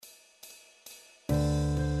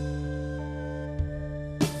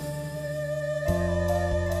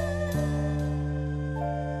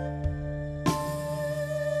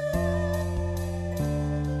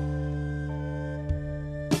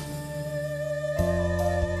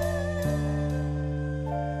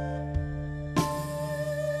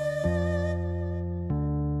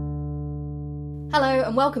Hello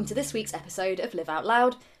and welcome to this week's episode of Live Out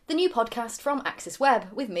Loud, the new podcast from Axis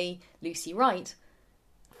Web with me, Lucy Wright.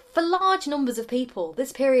 For large numbers of people,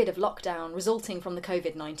 this period of lockdown resulting from the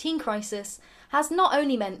COVID-19 crisis has not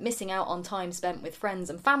only meant missing out on time spent with friends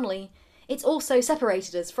and family, it's also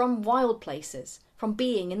separated us from wild places, from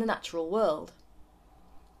being in the natural world.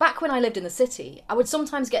 Back when I lived in the city, I would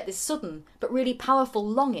sometimes get this sudden but really powerful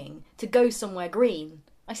longing to go somewhere green.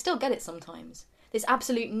 I still get it sometimes. This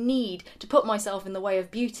absolute need to put myself in the way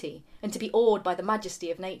of beauty and to be awed by the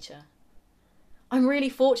majesty of nature. I'm really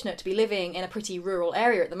fortunate to be living in a pretty rural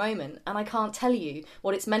area at the moment, and I can't tell you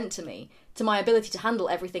what it's meant to me, to my ability to handle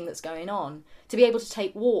everything that's going on, to be able to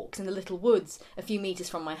take walks in the little woods a few metres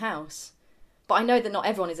from my house. But I know that not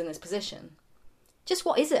everyone is in this position. Just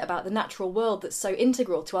what is it about the natural world that's so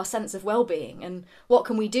integral to our sense of well-being, and what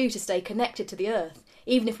can we do to stay connected to the earth,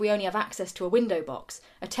 even if we only have access to a window box,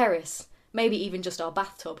 a terrace, maybe even just our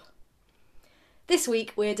bathtub? This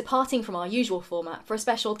week we're departing from our usual format for a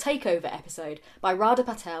special takeover episode by Radha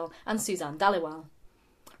Patel and Suzanne Dhaliwal.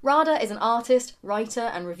 Radha is an artist, writer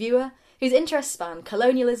and reviewer whose interests span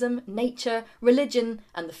colonialism, nature, religion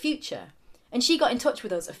and the future, and she got in touch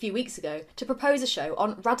with us a few weeks ago to propose a show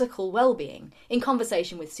on radical well-being in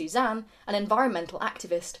conversation with Suzanne, an environmental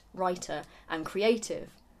activist, writer and creative.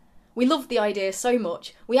 We loved the idea so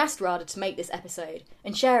much, we asked Radha to make this episode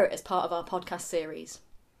and share it as part of our podcast series.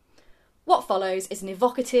 What follows is an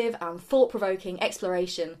evocative and thought-provoking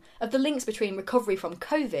exploration of the links between recovery from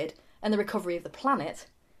COVID and the recovery of the planet,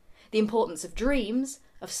 the importance of dreams,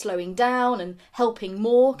 of slowing down and helping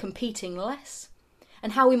more, competing less,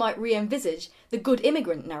 and how we might re-envisage the good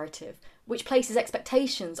immigrant narrative, which places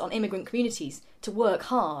expectations on immigrant communities to work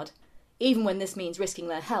hard, even when this means risking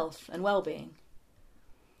their health and well-being.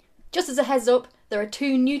 Just as a heads up, there are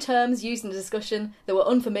two new terms used in the discussion that were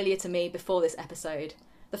unfamiliar to me before this episode.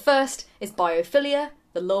 The first is biophilia,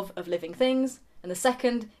 the love of living things, and the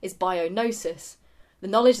second is bionosis, the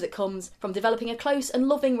knowledge that comes from developing a close and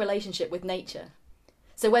loving relationship with nature.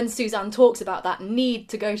 So when Suzanne talks about that need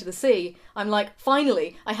to go to the sea, I'm like,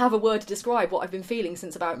 finally, I have a word to describe what I've been feeling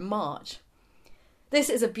since about March. This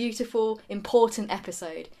is a beautiful, important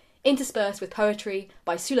episode, interspersed with poetry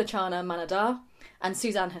by Sulochana Manadar and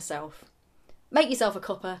Suzanne herself. Make yourself a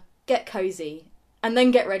cuppa, get cosy, and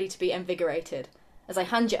then get ready to be invigorated as I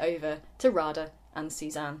hand you over to Radha and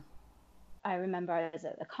Suzanne. I remember I was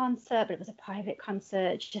at the concert, but it was a private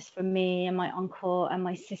concert just for me and my uncle and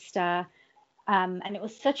my sister. And it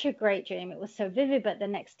was such a great dream. It was so vivid. But the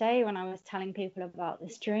next day when I was telling people about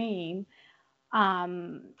this dream, my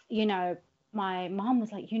mom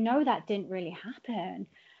was like, that didn't really happen.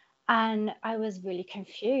 And I was really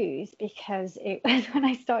confused because it was when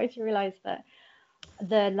I started to realize that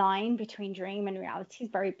the line between dream and reality is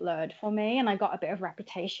very blurred for me. And I got a bit of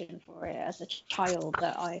reputation for it as a child,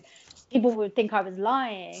 that people would think I was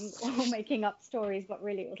lying or making up stories, but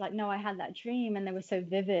really it was like, no, I had that dream and they were so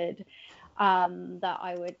vivid that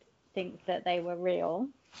I would think that they were real.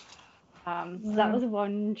 So that was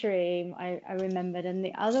one dream I remembered. And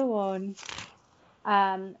the other one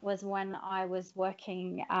was when I was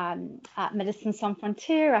working at Médecins Sans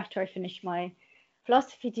Frontières after I finished my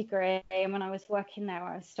philosophy degree. And when I was working there,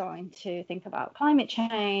 I was starting to think about climate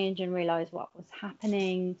change and realize what was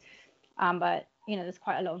happening. But there's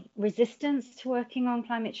quite a lot of resistance to working on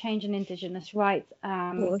climate change and Indigenous rights.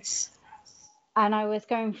 Of course. And I was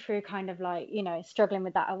going through kind of like, struggling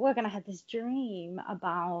with that at work. And I had this dream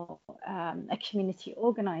about a community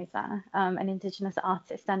organizer, an Indigenous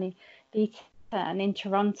artist, Danny Beaton, in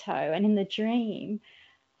Toronto. And in the dream,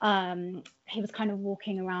 he was kind of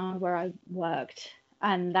walking around where I worked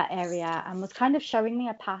and that area and was kind of showing me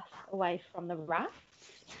a path away from the rafts.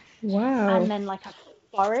 Wow. And then like a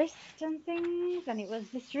forest and things. And it was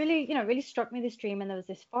this really, really struck me, this dream. And there was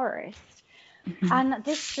this forest. And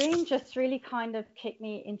this dream just really kind of kicked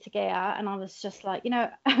me into gear. And I was just like, came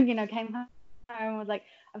home and was like,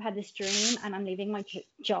 I've had this dream and I'm leaving my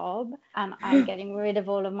job and I'm getting rid of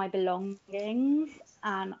all of my belongings.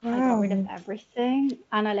 And I got rid of everything.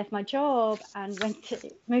 And I left my job and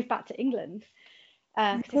moved back to England.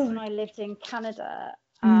 Because this is when I lived in Canada.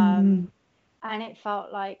 And it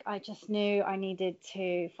felt like I just knew I needed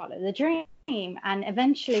to follow the dream. And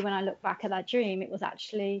eventually when I look back at that dream, it was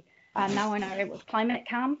actually... now I know it was climate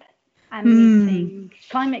camp and meeting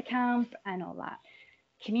climate camp and all that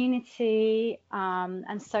community.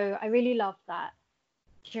 And so I really love that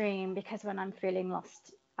dream because when I'm feeling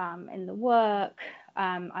lost in the work,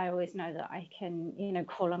 I always know that I can,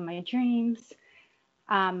 call on my dreams.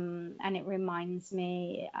 And it reminds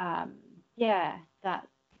me, that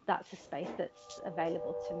that's a space that's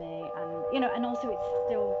available to me. And, and also it's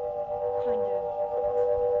still kind of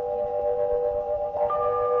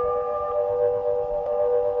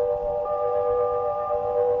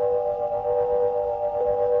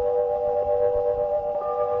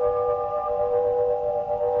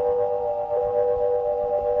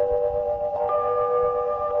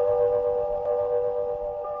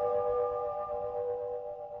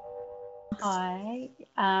Hi,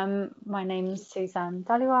 my name's Suzanne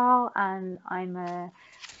Dhaliwal, and I'm a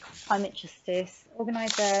climate justice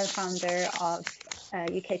organizer, founder of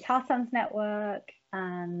UK Tar Sands Network,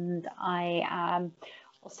 and I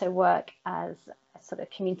also work as a sort of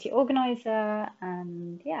community organizer,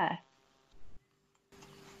 and yeah.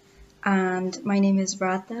 And my name is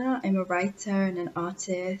Radha. I'm a writer and an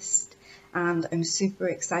artist, and I'm super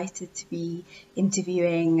excited to be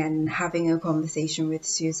interviewing and having a conversation with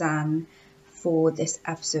Suzanne for this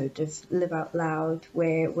episode of Live Out Loud,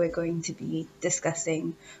 where we're going to be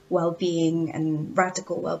discussing well-being and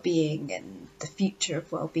radical well-being and the future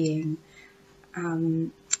of well-being.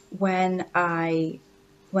 When I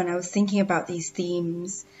was thinking about these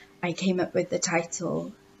themes, I came up with the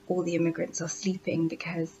title "All the Immigrants Are Sleeping"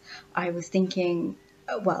 because I was thinking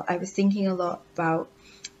a lot about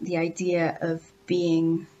the idea of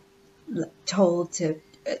being told to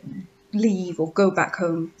leave or go back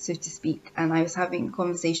home, so to speak. And I was having a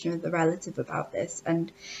conversation with a relative about this,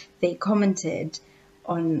 and they commented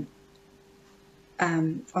on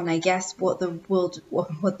I guess what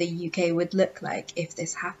the UK would look like if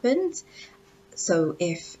this happened. So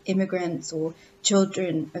if immigrants or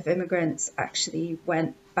children of immigrants actually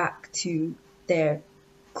went back to their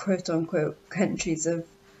quote unquote countries of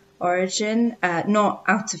origin, not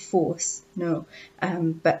out of force, no,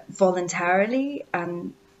 but voluntarily.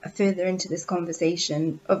 And further into this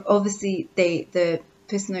conversation, obviously the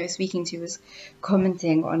person I was speaking to was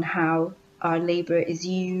commenting on how our labour is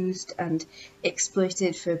used and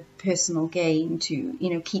exploited for personal gain to,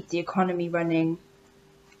 keep the economy running,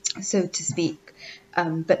 so to speak,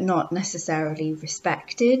 but not necessarily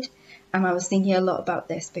respected. And I was thinking a lot about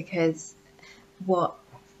this because what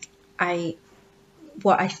I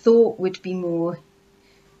thought would be more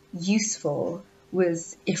useful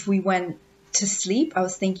was if we went to sleep. I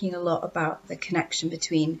was thinking a lot about the connection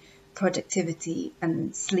between productivity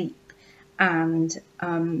and sleep, and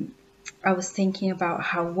I was thinking about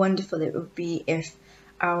how wonderful it would be if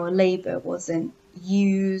our labour wasn't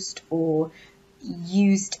used or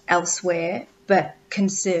used elsewhere, but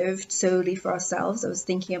conserved solely for ourselves. I was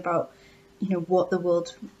thinking about, what the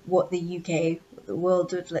world would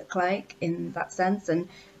look like in that sense, and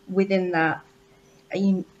within that,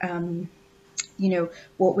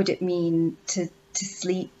 what would it mean to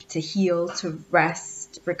sleep, to heal, to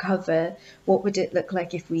rest, recover? What would it look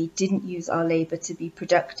like if we didn't use our labour to be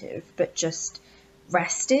productive, but just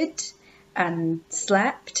rested and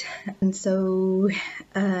slept? And so,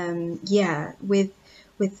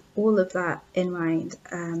 with all of that in mind,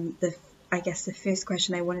 I guess the first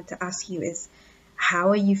question I wanted to ask you is, how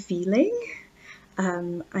are you feeling?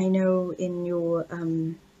 I know in your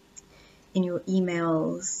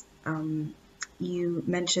emails, you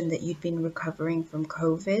mentioned that you'd been recovering from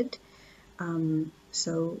COVID.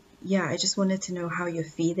 So yeah, I just wanted to know how you're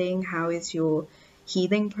feeling. How is your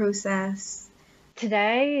healing process?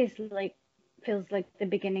 Today feels like the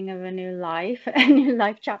beginning of a new life, a new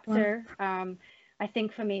life chapter. I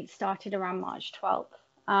think for me it started around March 12th,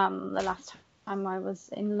 the last time I was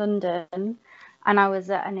in London, and I was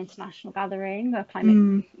at an international gathering, a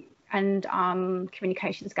climate and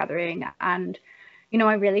communications gathering, and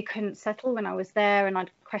I really couldn't settle when I was there, and I'd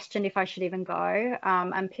questioned if I should even go,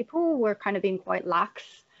 and people were kind of being quite lax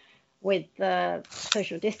with the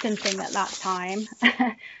social distancing at that time.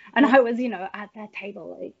 And I was, at that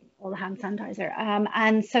table, like all the hand sanitizer.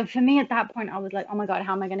 And so for me at that point, I was like, oh my God,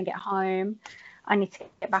 how am I going to get home? I need to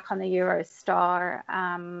get back on the Eurostar.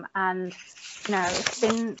 And, it's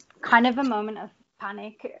been kind of a moment of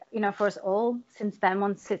panic, for us all since then,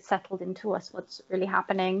 once it's settled into us, what's really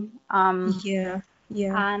happening. Yeah.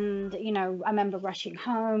 And, I remember rushing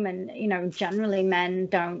home, and, generally men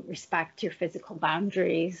don't respect your physical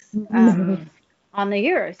boundaries on the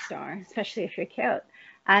Eurostar, especially if you're cute.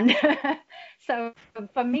 And so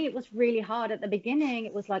for me, it was really hard at the beginning.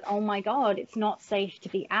 It was like, oh my God, it's not safe to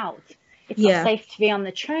be out. It's not safe to be on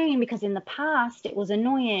the train, because in the past it was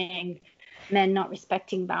annoying. Men not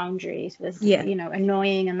respecting boundaries was,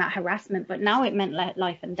 annoying, and that harassment. But now it meant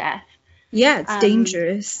life and death. Yeah, it's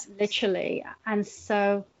dangerous. Literally. And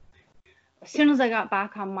so as soon as I got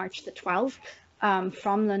back on March the 12th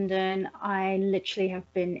from London, I literally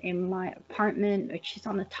have been in my apartment, which is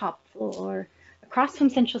on the top floor, across from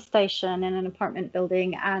Central Station, in an apartment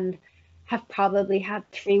building, and have probably had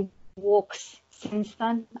 3 walks since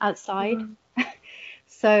then outside.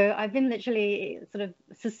 So I've been literally sort of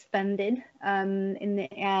suspended in the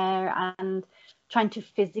air and trying to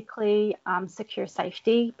physically secure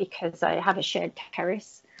safety, because I have a shared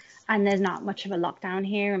terrace and there's not much of a lockdown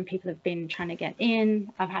here, and people have been trying to get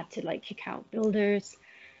in. I've had to kick out builders.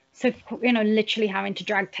 So, you know, literally having to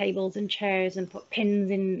drag tables and chairs and put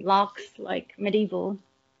pins in locks like medieval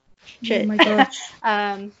Oh shit. my gosh.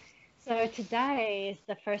 Um, so today is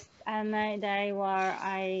the first and the day where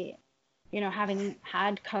I, you know, having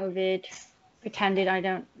had COVID, pretended I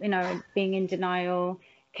don't, you know, being in denial,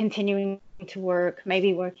 continuing to work,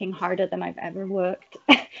 maybe working harder than I've ever worked,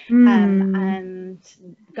 Mm. and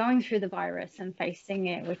going through the virus and facing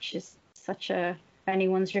it, which is such a, if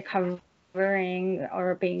anyone's recovering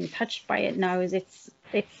or being touched by it knows it's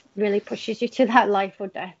really pushes you to that life or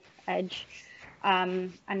death edge.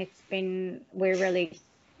 And we're really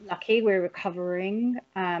lucky, we're recovering,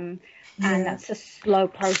 and Yeah. that's a slow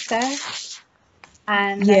process.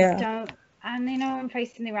 And I Yeah. don't, and you know, I'm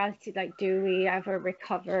facing the reality like, do we ever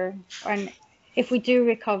recover? And if we do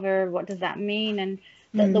recover, what does that mean? And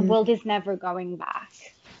that the Mm. world is never going back,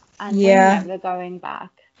 and we're Yeah. never going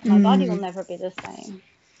back. My body will Mm. never be the same.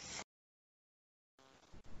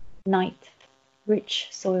 Night, rich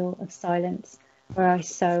soil of silence, where I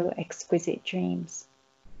sow exquisite dreams.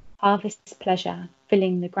 Harvest pleasure,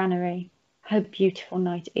 filling the granary. How beautiful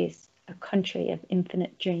night is, a country of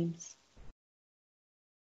infinite dreams.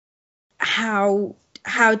 How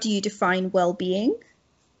how do you define well-being?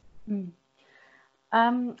 Mm.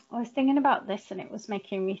 I was thinking about this and it was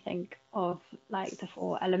making me think of like the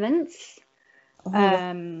four elements. Oh,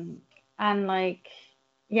 Um, and like,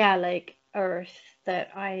 yeah, like earth,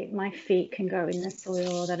 that my feet can go in the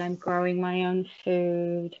soil, that I'm growing my own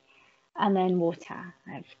food. And then water.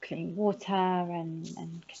 I have clean water and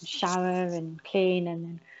can shower and clean. And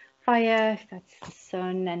then fire, that's the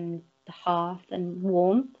sun and the hearth and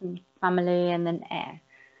warmth and family. And then air,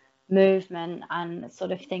 movement, and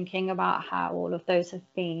sort of thinking about how all of those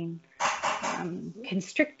have been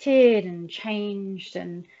constricted and changed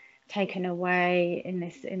and taken away in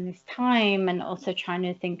this time, and also trying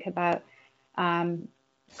to think about um,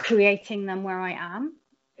 creating them where I am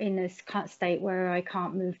in this state where I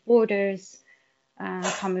can't move borders. I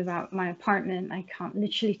can't move out my apartment. I can't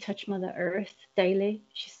literally touch Mother Earth daily.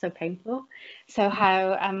 She's so painful. So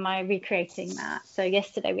how am I recreating that? So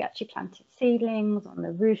yesterday we actually planted seedlings on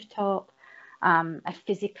the rooftop. I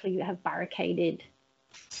physically have barricaded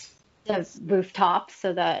the rooftop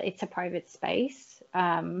so that it's a private space.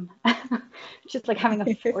 Just like having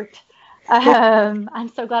a fort. I'm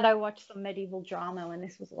so glad I watched some medieval drama when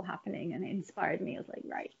this was all happening, and it inspired me. I was like,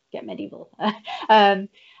 right, get medieval. um,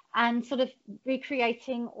 and sort of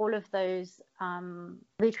recreating all of those,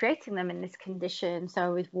 recreating them in this condition.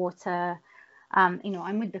 So with water, you know,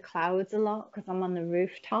 I'm with the clouds a lot because I'm on the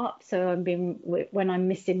rooftop. So when I'm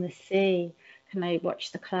missing the sea, can I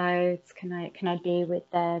watch the clouds? Can I be with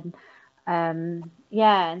them?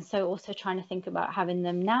 Yeah, and so also trying to think about having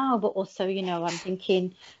them now, but also, you know, I'm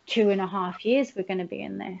thinking 2.5 years we're going to be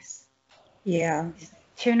in this. yeah.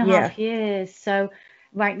 Two and a Yeah. half years. So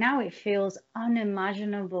right now it feels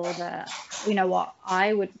unimaginable that, you know, what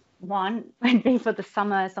I would want would be for the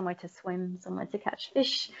summer, somewhere to swim, somewhere to catch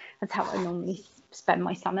fish. That's how I normally spend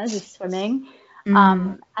my summers, is swimming.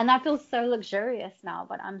 Mm. And that feels so luxurious now,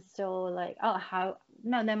 but I'm still like, oh,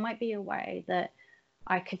 no, there might be a way that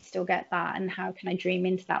I could still get that, and how can I dream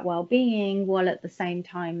into that well-being while at the same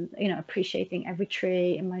time, you know, appreciating every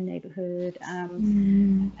tree in my neighborhood,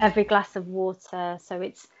 Mm. every glass of water. So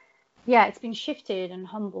yeah, it's been shifted and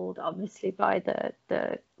humbled obviously by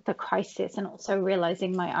the crisis, and also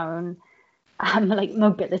realizing my own like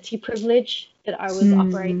mobility privilege that I was Mm.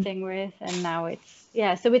 operating with, and now it's,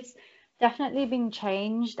 yeah, so it's definitely been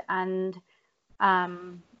changed. And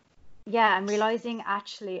um yeah, I'm realizing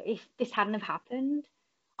actually if this hadn't have happened,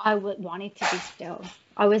 I would want it to be still.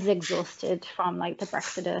 I was exhausted from like the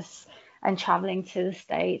Brexodus and traveling to the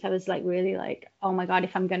States. I was like really like, oh my God,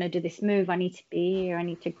 if I'm going to do this move, I need to be here. I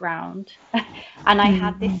need to ground. And I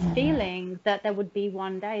had this Mm. feeling that there would be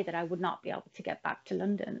one day that I would not be able to get back to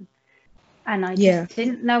London. And I Yeah. just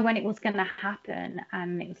didn't know when it was going to happen.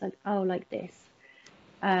 And it was like, oh, like this.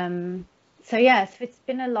 Um, so yeah, so it's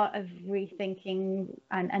been a lot of rethinking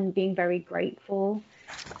and being very grateful.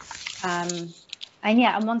 Um, and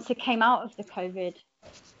yeah, and once it came out of the COVID,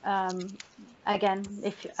 um, again,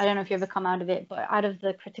 if I don't know if you ever come out of it, but out of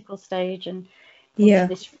the critical stage and into Yeah.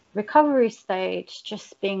 this recovery stage,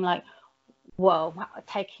 just being like, whoa,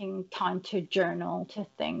 taking time to journal, to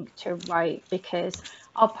think, to write, because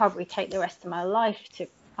I'll probably take the rest of my life to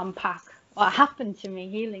unpack what happened to me,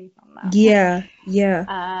 healing from that. Yeah. Yeah.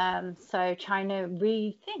 So trying to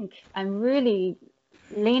rethink and really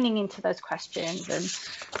leaning into those questions and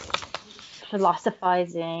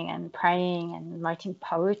philosophizing and praying and writing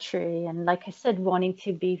poetry, and like I said, wanting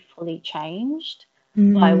to be fully changed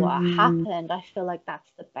by what Mm. happened. I feel like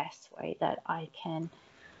that's the best way that I can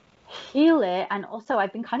heal it. And also,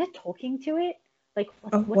 I've been kind of talking to it, like,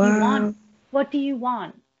 Oh, what do you want? wow. What do you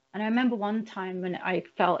want? And I remember one time when I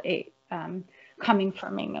felt it coming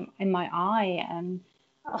from in my eye and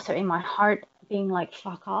also in my heart, being like,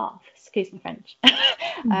 fuck off, excuse my French.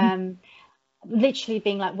 Mhm. um, Literally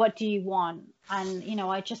being like, what do you want? And,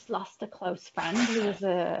 I just lost a close friend who was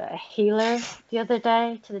a healer the other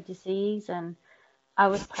day to the disease. And I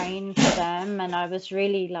was praying for them, and I was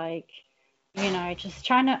really like, just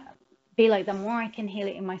trying to be like, the more I can heal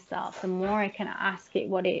it in myself, the more I can ask it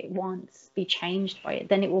what it wants, be changed by it,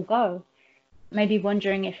 then it will go. Maybe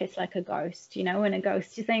wondering if it's like a ghost, when a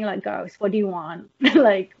ghost is saying like, ghost, what do you want?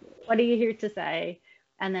 Like, what are you here to say?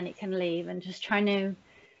 And then it can leave, and just trying to,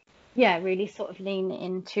 yeah, really sort of lean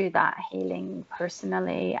into that healing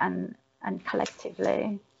personally and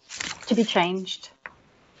collectively to be changed.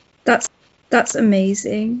 That's that's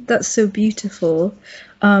amazing. That's so beautiful.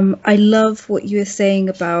 I love what you were saying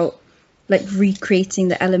about like recreating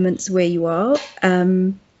the elements where you are.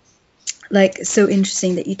 Like so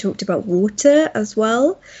interesting that you talked about water as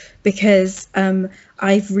well, because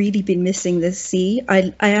I've really been missing the sea.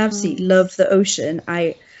 I absolutely Mm. love the ocean.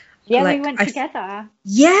 I Yeah, we like went I together.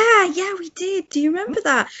 Yeah, we did. Do you remember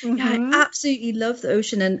that? Yeah, I Mm-hmm. absolutely love the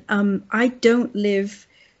ocean, and I don't live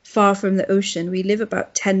far from the ocean. We live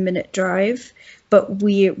about 10-minute drive, but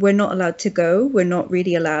we're not allowed to go. We're not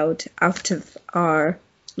really allowed out of our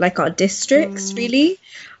districts Mm. really.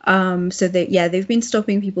 So they've been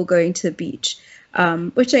stopping people going to the beach,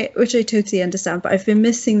 which I totally understand. But I've been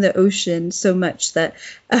missing the ocean so much that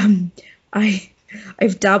um I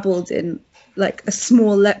I've dabbled in like a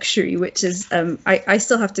small luxury, which is I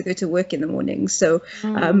still have to go to work in the morning. So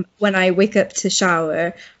Mm. when I wake up to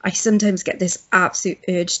shower, I sometimes get this absolute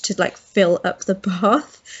urge to like fill up the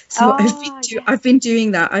bath. So Oh, yes. I've been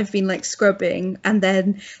doing that. I've been like scrubbing and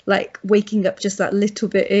then like waking up just that little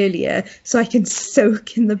bit earlier so I can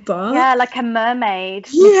soak in the bath. Yeah, like a mermaid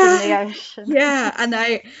missing the Yeah. ocean. Yeah,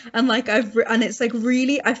 and it's like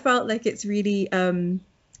really I felt like it's really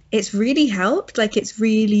helped, like it's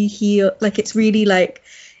really healed, like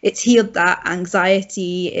it's healed that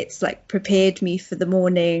anxiety, it's like prepared me for the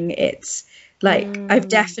morning. It's like I've Mm.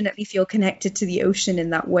 definitely feel connected to the ocean in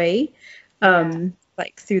that way. Yeah.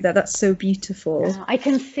 Like through that. That's so beautiful. I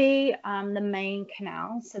can see the main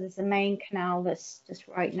canal. So there's a main canal that's just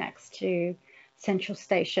right next to Central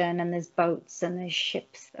Station, and there's boats and there's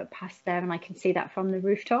ships that pass there, and I can see that from the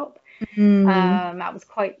rooftop. Mm. That was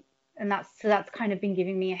quite, and that's kind of been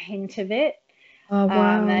giving me a hint of it, Oh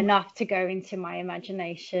wow. enough to go into my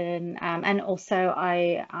imagination. And also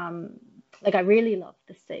I really love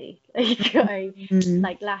the sea. Like I Mm.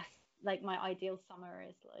 like last like my ideal summer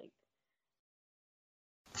is like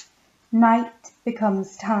Night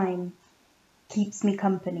becomes time, keeps me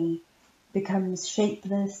company, becomes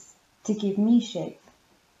shapeless to give me shape.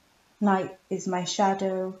 Night is my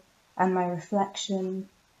shadow and my reflection,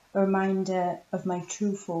 a reminder of my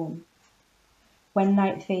true form. When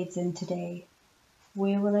night fades into day,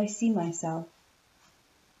 where will I see myself?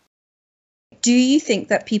 Do you think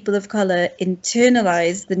that people of colour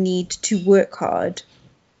internalise the need to work hard?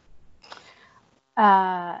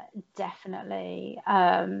 Uh, definitely.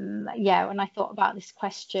 Yeah, when I thought about this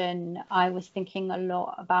question, I was thinking a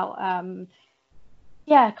lot about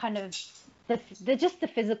yeah, kind of the just the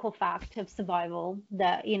physical fact of survival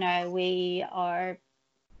that, we are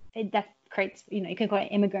that creates, you can call it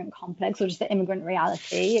immigrant complex or just the immigrant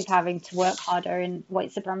reality of having to work harder in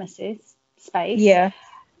white supremacist space. Yeah.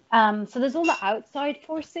 So there's all the outside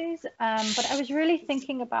forces, but I was really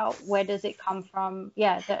thinking about where does it come from?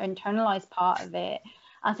 Yeah, the internalized part of it.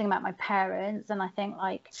 I was thinking about my parents, and I think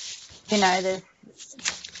like,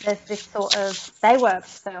 there's this sort of they worked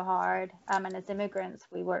so hard, and as immigrants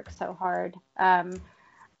we work so hard, and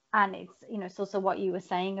it's also what you were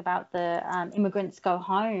saying about the immigrants go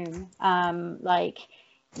home, like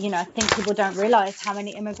I think people don't realize how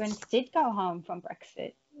many immigrants did go home from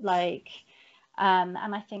Brexit, like. And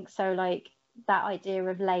I think so, like that idea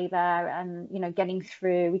of labour and, getting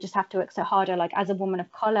through, we just have to work so harder. Like as a woman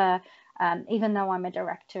of colour, even though I'm a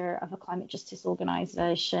director of a climate justice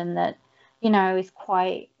organisation that, is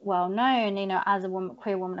quite well known, as a woman,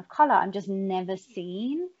 queer woman of colour, I'm just never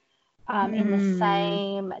seen in the Mm.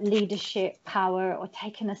 same leadership power or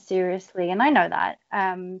taken as seriously. And I know that.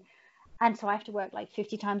 And so I have to work like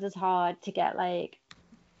 50 times as hard to get like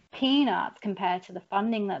peanuts compared to the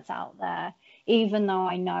funding that's out there, even though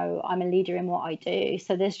I know I'm a leader in what I do.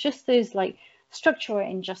 So there's just those like structural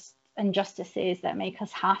injustices that make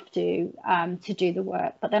us have to do the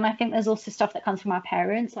work. But then I think there's also stuff that comes from our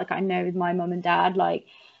parents. Like I know with my mum and dad, like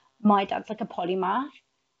my dad's like a polymath.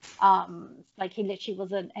 Like he literally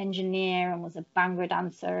was an engineer and was a Bhangra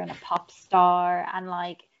dancer and a pop star, and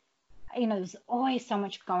like, you know, there's always so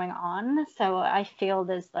much going on. So I feel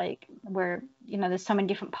there's like, we're, you know, there's so many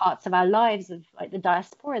different parts of our lives of like the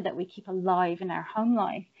diaspora that we keep alive in our home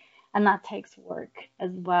life, and that takes work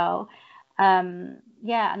as well.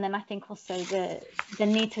 Yeah, and then I think also the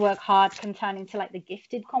need to work hard can turn into like the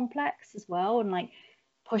gifted complex as well, and like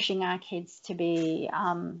pushing our kids to be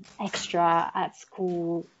extra at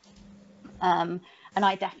school. And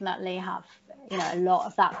I definitely have, you know, a lot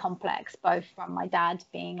of that complex, both from my dad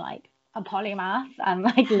being like a polymath and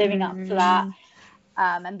like living up to that,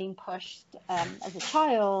 Mm, and being pushed as a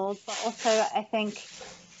child, but also I think,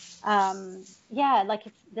 yeah, like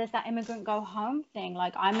it's, there's that immigrant go home thing.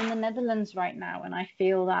 Like I'm in the Netherlands right now, and I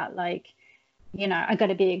feel that like, you know, I got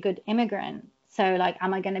to be a good immigrant. So like,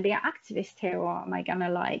 am I going to be an activist here, or am I going to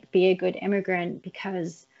like be a good immigrant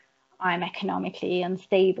because I'm economically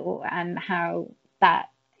unstable, and how that,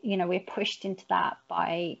 you know, we're pushed into that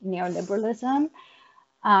by neoliberalism.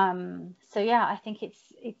 So yeah, I think it's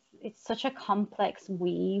such a complex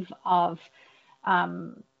weave of,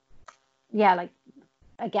 um, yeah, like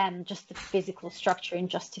again, just the physical structure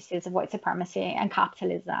injustices of white supremacy and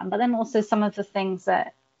capitalism, but then also some of the things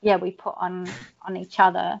that, yeah, we put on each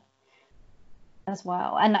other as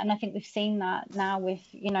well. And I think we've seen that now with,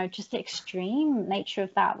 you know, just the extreme nature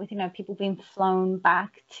of that, with, you know, people being flown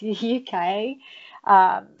back to the UK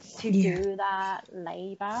to yeah. do that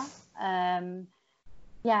labor. Um,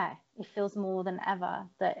 yeah, it feels more than ever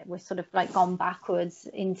that we're sort of like gone backwards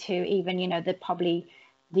into even, you know, the probably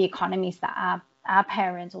the economies that our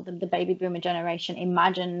parents or the baby boomer generation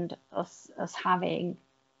imagined us having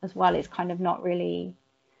as well, is kind of not really,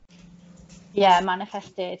 yeah,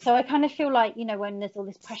 manifested. So I kind of feel like, you know, when there's all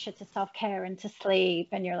this pressure to self-care and to sleep,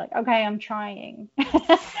 and you're like, okay, I'm trying,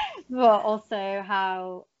 but also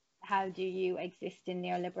how do you exist in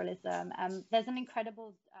neoliberalism? There's an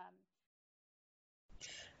incredible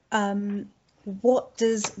Um, what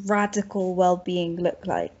does radical well-being look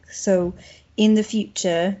like? So, in the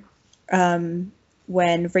future, um,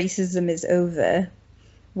 when racism is over,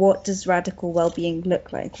 what does radical well-being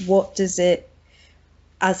look like? What does it,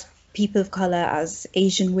 as people of color, as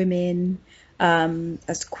Asian women,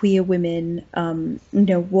 as queer women, you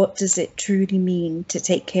know, what does it truly mean to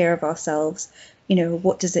take care of ourselves? You know,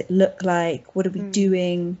 what does it look like? What are we mm,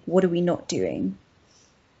 doing? What are we not doing?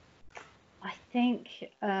 I think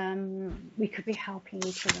we could be helping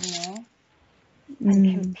each other more and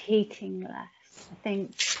Mm, competing less. I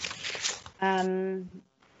think um,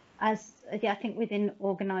 as yeah, I think within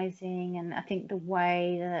organizing, and I think the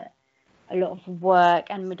way that a lot of work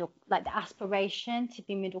and middle, like the aspiration to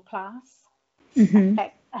be middle class hmm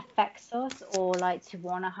affects us, or like to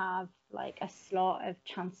want to have like a slot of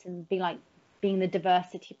chance and be like being the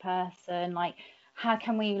diversity person. Like how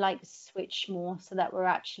can we like switch more so that we're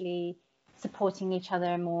actually supporting each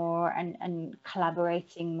other more, and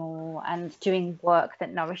collaborating more and doing work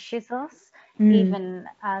that nourishes us, mm, even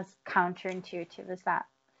as counterintuitive as that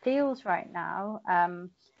feels right now.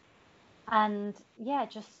 And yeah,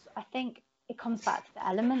 just I think it comes back to the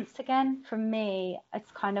elements again. For me, it's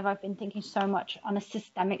kind of, I've been thinking so much on a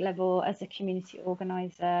systemic level as a community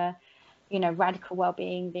organizer, you know, radical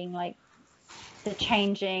well-being being like the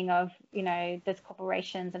changing of, you know, there's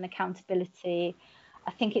corporations and accountability.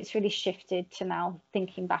 I think it's really shifted to now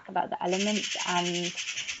thinking back about the elements, and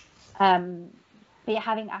um, be it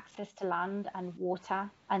having access to land and water,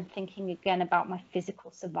 and thinking again about my physical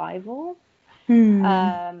survival,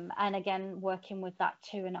 mm, and again working with that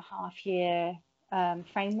 2.5 year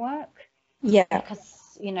framework, yeah.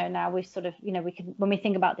 because, you know, now we've sort of, you know, we can, when we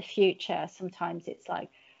think about the future, sometimes it's like,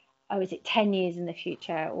 oh, is it 10 years in the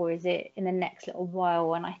future, or is it in the next little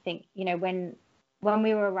while? And I think, you know, when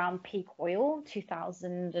we were around peak oil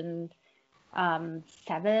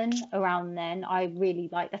 2007, around then, I really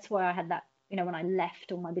like, that's why I had that, you know, when I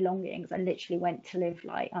left all my belongings, I literally went to live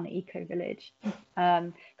like on an eco village,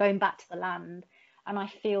 going back to the land. And I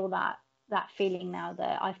feel that feeling now,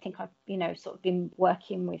 that I think I've, you know, sort of been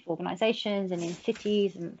working with organizations and in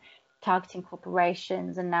cities and targeting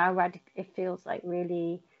corporations, and now it feels like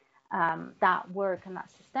really, that work and that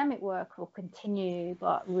systemic work will continue,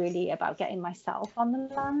 but really about getting myself on the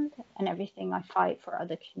land, and everything I fight for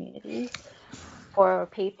other communities, for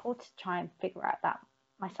people to try and figure out that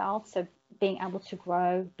myself. So being able to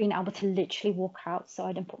grow, being able to literally walk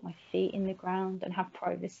outside and put my feet in the ground and have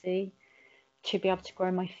privacy, to be able to grow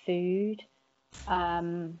my food,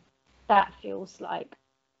 that feels like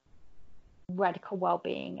radical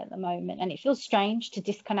well-being at the moment. And it feels strange to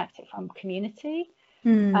disconnect it from community.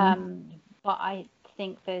 Mm, But I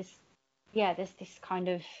think there's there's this kind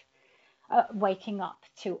of waking up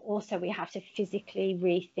to, also we have to physically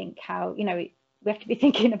rethink how, we have to be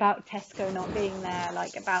thinking about Tesco not being there,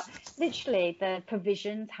 like about literally the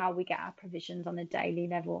provisions, how we get our provisions on a daily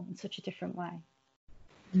level in such a different way.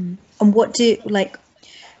 And what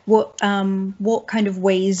kind of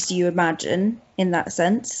ways do you imagine in that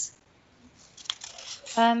sense?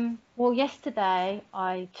 Well, yesterday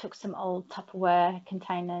I took some old Tupperware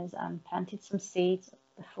containers and planted some seeds at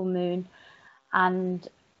the full moon, and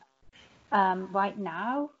right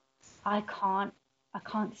now I can't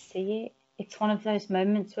see it. It's one of those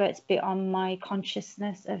moments where it's beyond my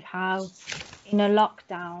consciousness of how, in a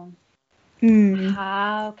lockdown,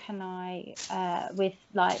 how can I, with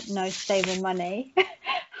like no stable money,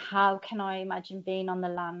 how can I imagine being on the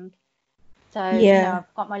land? So,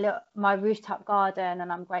 I've got my rooftop garden,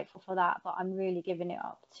 and I'm grateful for that, but I'm really giving it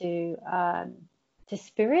up to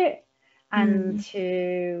spirit, and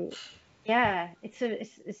to,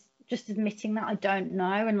 it's just admitting that I don't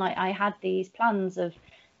know. And like, I had these plans of,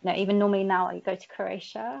 even normally now I go to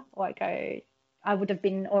Croatia, or I would have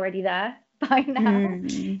been already there by now,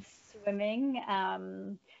 swimming.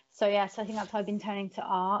 So I think that's why I've been turning to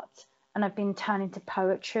art, and I've been turning to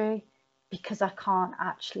poetry, because I can't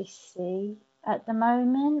actually see at the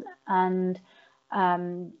moment. And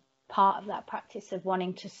part of that practice of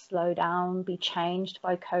wanting to slow down, be changed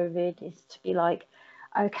by COVID, is to be like,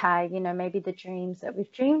 okay, maybe the dreams that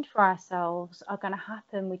we've dreamed for ourselves are going to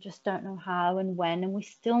happen. We just don't know how and when, and we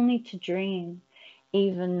still need to dream,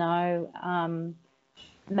 even though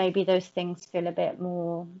maybe those things feel a bit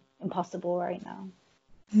more impossible right now.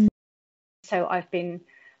 So I've been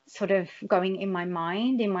sort of going in my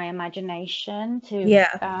mind, in my imagination, to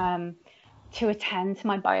attend to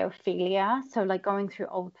my biophilia. So like going through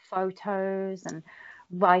old photos and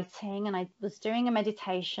writing, and I was doing a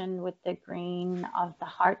meditation with the green of the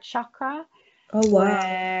heart chakra. Oh, wow.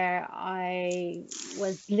 Where I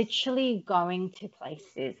was literally going to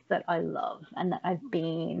places that I love and that I've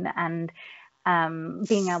been, and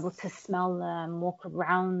being able to smell them, walk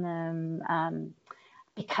around them,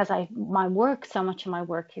 because so much of my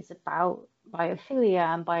work is about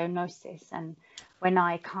biophilia and bionosis. And when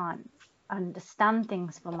I can't understand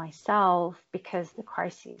things for myself because the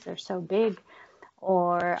crises are so big,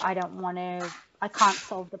 or I can't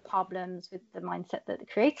solve the problems with the mindset that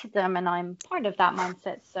created them, and I'm part of that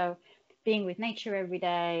mindset. So being with nature every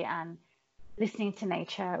day and listening to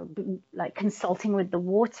nature, like consulting with the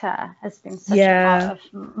water, has been such a part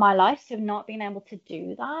of my life. So not being able to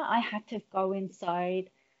do that, I had to go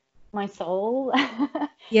inside my soul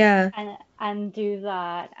and do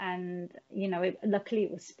that. And luckily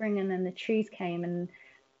it was spring, and then the trees came, and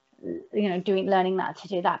learning that to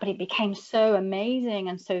do that, but it became so amazing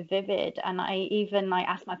and so vivid. And I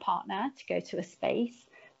asked my partner to go to a space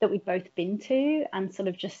that we'd both been to, and sort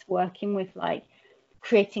of just working with like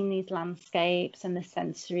creating these landscapes and the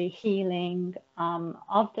sensory healing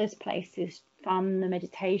of those places from the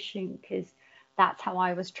meditation, because that's how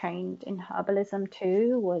I was trained in herbalism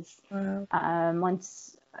too. Was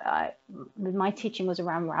once my teaching was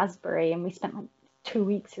around raspberry, and we spent like 2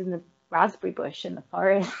 weeks in the raspberry bush in the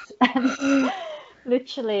forest, and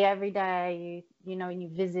literally every day you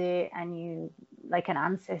visit, and you like an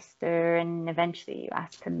ancestor, and eventually you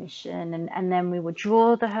ask permission, and then we would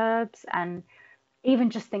draw the herbs and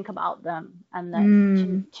even just think about them, and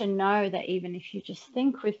then to know that even if you just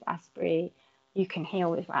think with raspberry, you can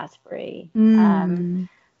heal with raspberry.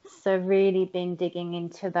 So really been digging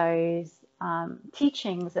into those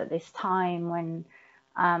teachings at this time, when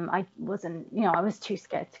I wasn't, I was too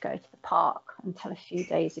scared to go to the park until a few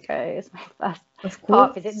days ago. It was my first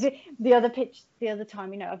park visit. The other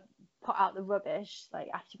time, I've put out the rubbish like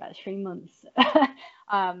after about 3 months.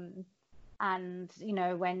 And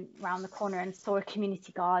went round the corner and saw a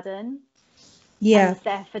community garden. I was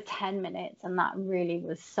there for 10 minutes, and that really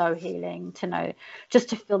was so healing to know, just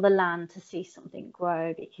to feel the land, to see something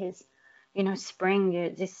grow, because spring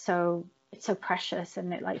is so, it's so precious,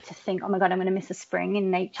 and it, like, to think, oh my god, I'm going to miss a spring in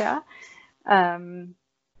nature. It's been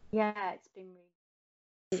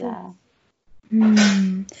really there.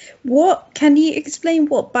 What can you explain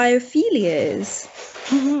what biophilia is?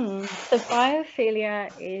 So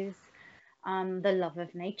biophilia is the love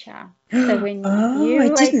of nature. So when I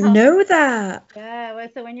didn't know that.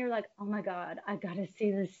 So when you're like, oh my god, I gotta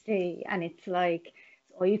see the sea, and it's like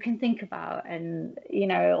it's all you can think about, and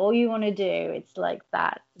all you want to do, it's like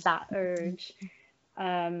that urge.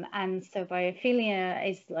 And so biophilia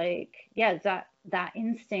is like, that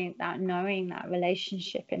instinct, that knowing, that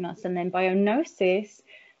relationship in us. And then bionosis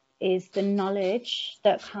is the knowledge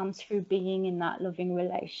that comes through being in that loving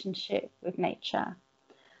relationship with nature.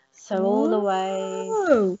 So all the way.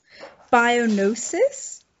 Oh,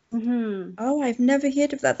 bionosis? Hmm. Oh, I've never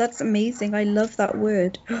heard of that. That's amazing. I love that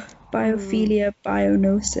word. Mm. Biophilia,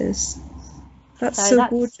 bionosis. That's So so that's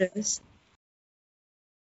gorgeous.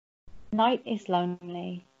 night is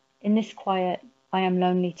lonely. In this quiet, I am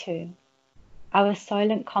lonely too. Our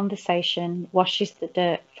silent conversation washes the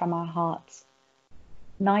dirt from our hearts.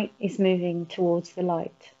 Night is moving towards the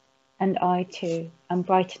light, and I too am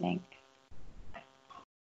brightening.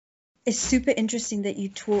 It's super interesting that you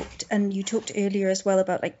talked earlier as well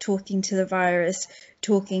about like talking to the virus,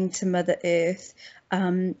 talking to Mother Earth,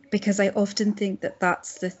 because I often think that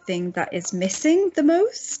that's the thing that is missing the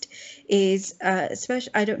most is,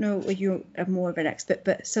 especially, I don't know, you are more of an expert,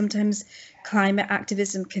 but sometimes climate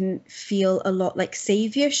activism can feel a lot like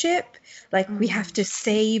saviorship, like we have Mm. to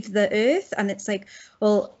save the Earth, and it's like,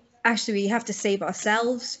 well, actually we have to save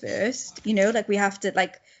ourselves first, like we have to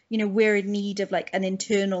like we're in need of like an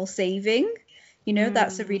internal saving,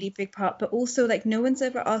 that's a Mm. really big part, but also like no one's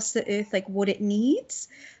ever asked the Earth like what it needs,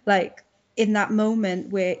 like in that moment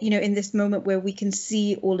where in this moment where we can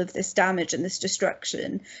see all of this damage and this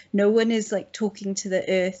destruction, no one is like talking to the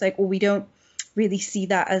Earth, like, or we don't really see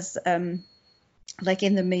that as like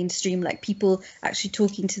in the mainstream, like people actually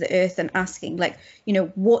talking to the Earth and asking like,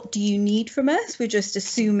 what do you need from us? We're just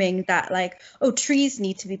assuming that like, oh, trees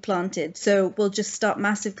need to be planted, so we'll just start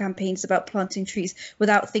massive campaigns about planting trees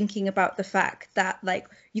without thinking about the fact that like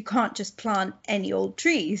you can't just plant any old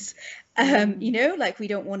trees. Like we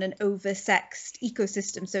don't want an oversexed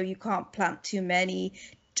ecosystem, so you can't plant too many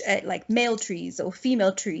like male trees or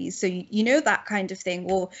female trees, so that kind of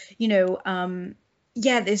thing, or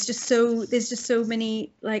yeah, there's just so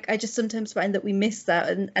many, like I just sometimes find that we miss that,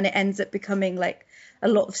 and it ends up becoming like a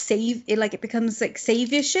lot of it becomes like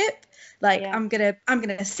saviorship, like Yeah. I'm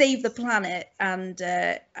gonna save the planet, and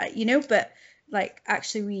but like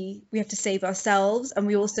actually we have to save ourselves, and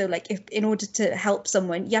we also like, if in order to help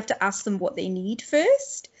someone you have to ask them what they need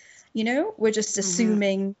first, we're just Hmm.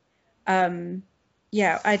 assuming. That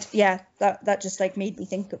just like made me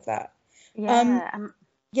think of that. um Yeah.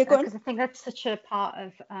 yeah, go on. Because I think that's such a part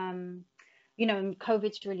of, and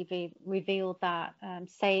COVID's really revealed that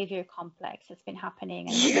savior complex that's been happening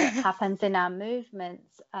and that Yeah. happens in our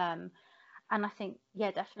movements. And I think,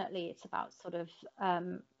 yeah, definitely it's about sort of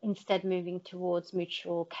instead moving towards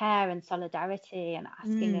mutual care and solidarity and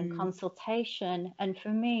asking and Mm. consultation. And for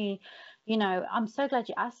me, I'm so glad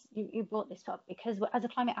you brought this up, because as a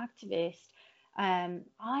climate activist,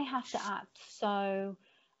 I have to act so.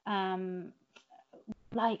 Um,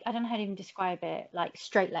 like, I don't know how to even describe it, like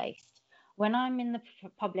straight-laced. When I'm in the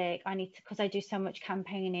public, I need to, because I do so much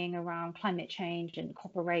campaigning around climate change and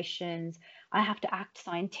corporations, I have to act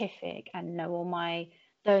scientific and know all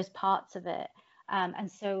those parts of it.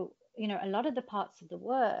 And so, a lot of the parts of the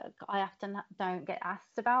work I often don't get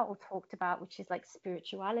asked about or talked about, which is like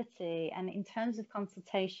spirituality. And in terms of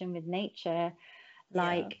consultation with nature, Yeah.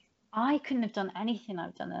 like, I couldn't have done anything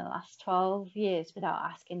I've done in the last 12 years without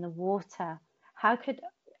asking the water. How could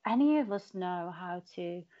any of us know how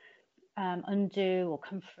to undo or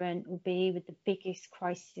confront or be with the biggest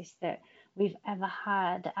crisis that we've ever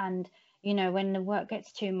had? And, when the work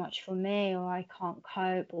gets too much for me, or I can't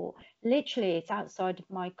cope, or literally it's outside of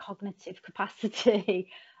my cognitive capacity,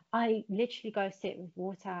 I literally go sit with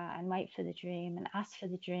water and wait for the dream and ask for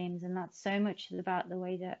the dreams. And that's so much about the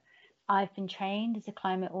way that I've been trained as a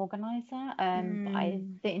climate organizer by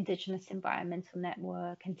Mm. the Indigenous Environmental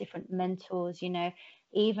Network and different mentors.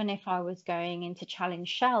 Even if I was going into Challenge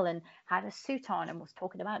Shell and had a suit on and was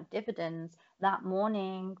talking about dividends, that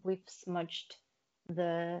morning we've smudged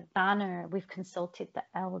the banner, we've consulted the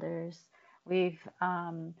elders, we've,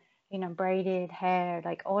 braided hair,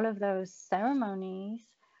 like all of those ceremonies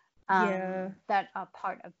Yeah. that are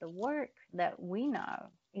part of the work that we know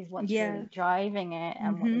is what's Yeah. really driving it,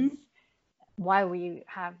 and Mm-hmm. why we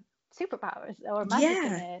have superpowers or magic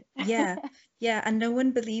in Yeah. it. Yeah. Yeah. And no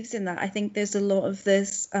one believes in that. I think there's a lot of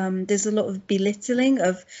this, there's a lot of belittling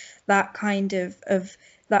of that kind of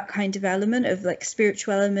element of like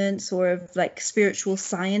spiritual elements, or of like spiritual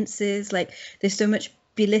sciences. Like there's so much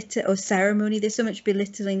belittle or ceremony, there's so much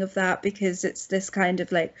belittling of that, because it's this kind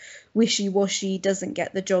of like wishy-washy, doesn't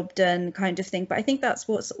get the job done kind of thing. But I think that's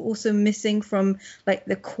what's also missing from like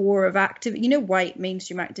the core of active, white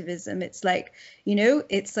mainstream activism. It's like,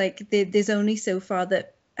 it's like there's only so far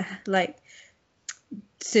that like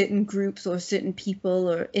certain groups or certain people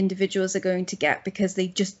or individuals are going to get, because they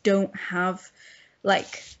just don't have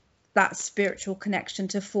like that spiritual connection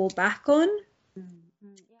to fall back on. Yeah.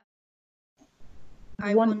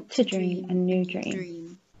 I Want want to to dream a dream a new new dream.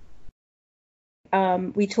 dream.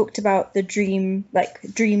 we talked about the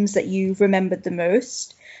dreams that you remembered the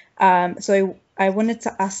most. So I wanted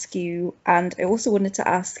to ask you, and I also wanted to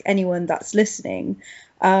ask anyone that's listening,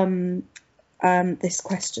 this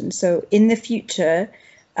question. So in the future,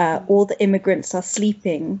 all the immigrants are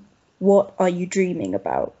sleeping. What are you dreaming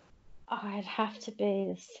about? I'd have to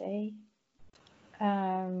be the sea.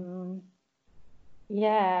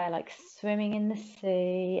 Yeah, like swimming in the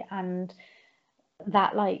sea, and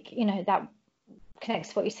that, like, that connects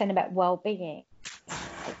to what you're saying about well-being.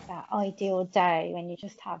 Like that ideal day when you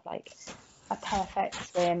just have like a perfect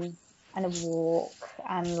swim and a walk,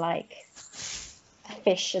 and like a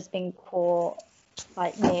fish has been caught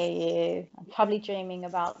like near you. I'm probably dreaming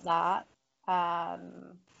about that. Yeah.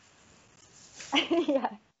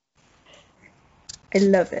 I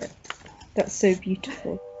love it. That's so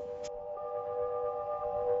beautiful.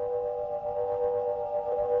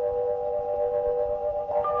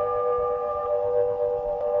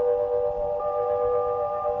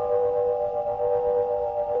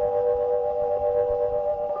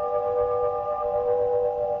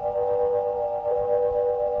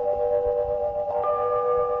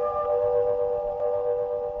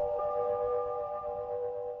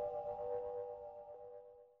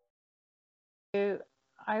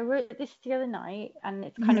 I wrote this the other night, and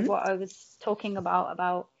it's kind of what I was talking about,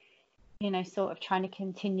 sort of trying to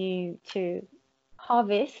continue to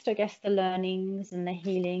harvest, I guess, the learnings and the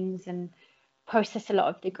healings, and process a lot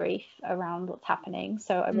of the grief around what's happening.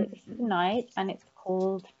 So I wrote this the other night, and it's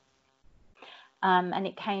called, and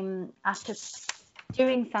it came after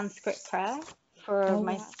doing Sanskrit prayer for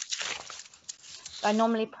I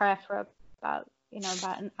normally pray for about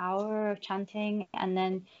an hour of chanting, and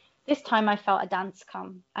then this time I felt a dance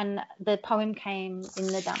come, and the poem came in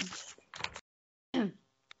the dance.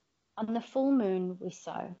 On the full moon we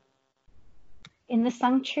sow. In the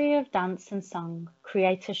sanctuary of dance and song,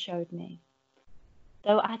 Creator showed me.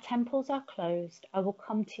 Though our temples are closed, I will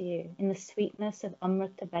come to you in the sweetness of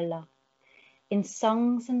Amrita Bella. In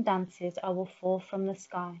songs and dances I will fall from the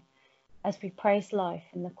sky as we praise life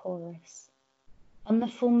in the chorus. On the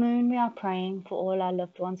full moon we are praying for all our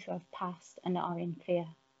loved ones who have passed and are in fear.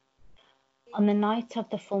 On the night of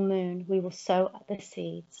the full moon, we will sow the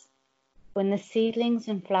seeds. When the seedlings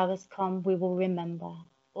and flowers come, we will remember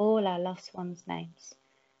all our lost ones' names.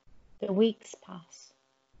 The weeks pass.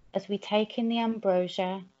 As we take in the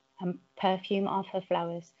ambrosia and perfume of her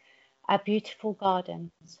flowers, our beautiful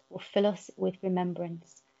gardens will fill us with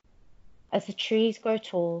remembrance. As the trees grow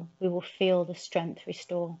tall, we will feel the strength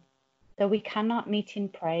restore. Though we cannot meet in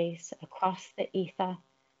praise across the ether,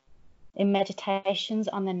 in meditations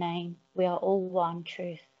on the name, we are all one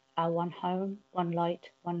truth, our one home, one light,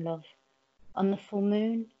 one love. On the full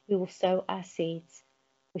moon, we will sow our seeds.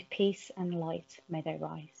 With peace and light may they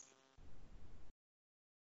rise.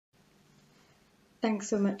 Thanks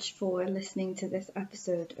so much for listening to this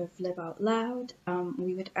episode of Live Out Loud.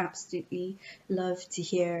 We would absolutely love to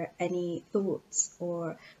hear any thoughts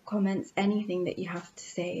or comments, anything that you have to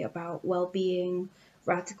say about well-being,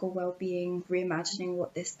 radical well-being, reimagining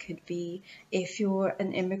what this could be. If you're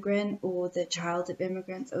an immigrant or the child of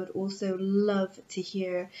immigrants, I would also love to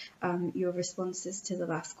hear your responses to the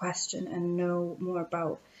last question and know more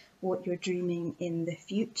about what you're dreaming in the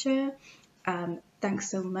future. Thanks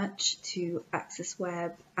so much to Access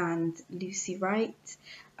Web and Lucy Wright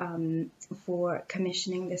for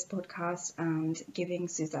commissioning this podcast and giving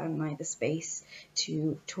Suzanne and I the space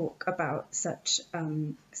to talk about such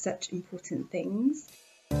important things.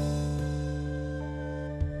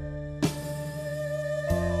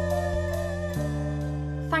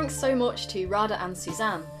 Thanks so much to Radha and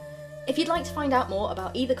Suzanne. If you'd like to find out more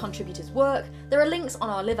about either contributor's work, there are links on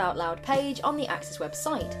our Live Out Loud page on the Access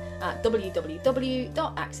website at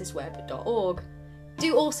www.accessweb.org.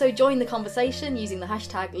 Do also join the conversation using the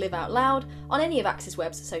hashtag LiveOutLoud on any of Access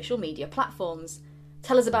Web's social media platforms.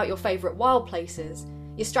 Tell us about your favourite wild places,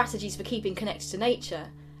 your strategies for keeping connected to nature,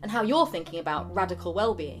 and how you're thinking about radical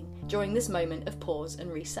well-being during this moment of pause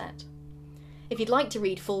and reset. If you'd like to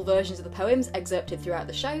read full versions of the poems excerpted throughout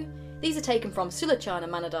the show, these are taken from Sulochana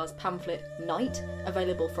Manadar's pamphlet Night,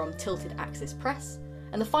 available from Tilted Axis Press,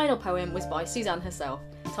 and the final poem was by Suzanne herself,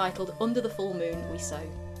 titled Under the Full Moon We Sow.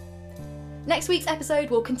 Next week's episode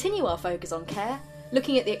will continue our focus on care,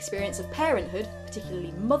 looking at the experience of parenthood,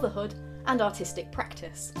 particularly motherhood, and artistic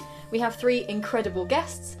practice. We have 3 incredible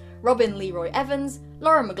guests, Robin Leroy Evans,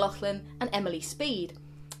 Lauren McLaughlin, and Emily Speed.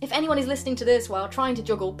 If anyone is listening to this while trying to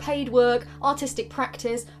juggle paid work, artistic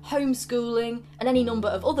practice, homeschooling, and any number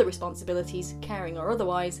of other responsibilities, caring or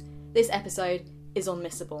otherwise, this episode is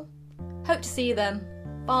unmissable. Hope to see you then.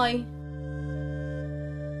 Bye.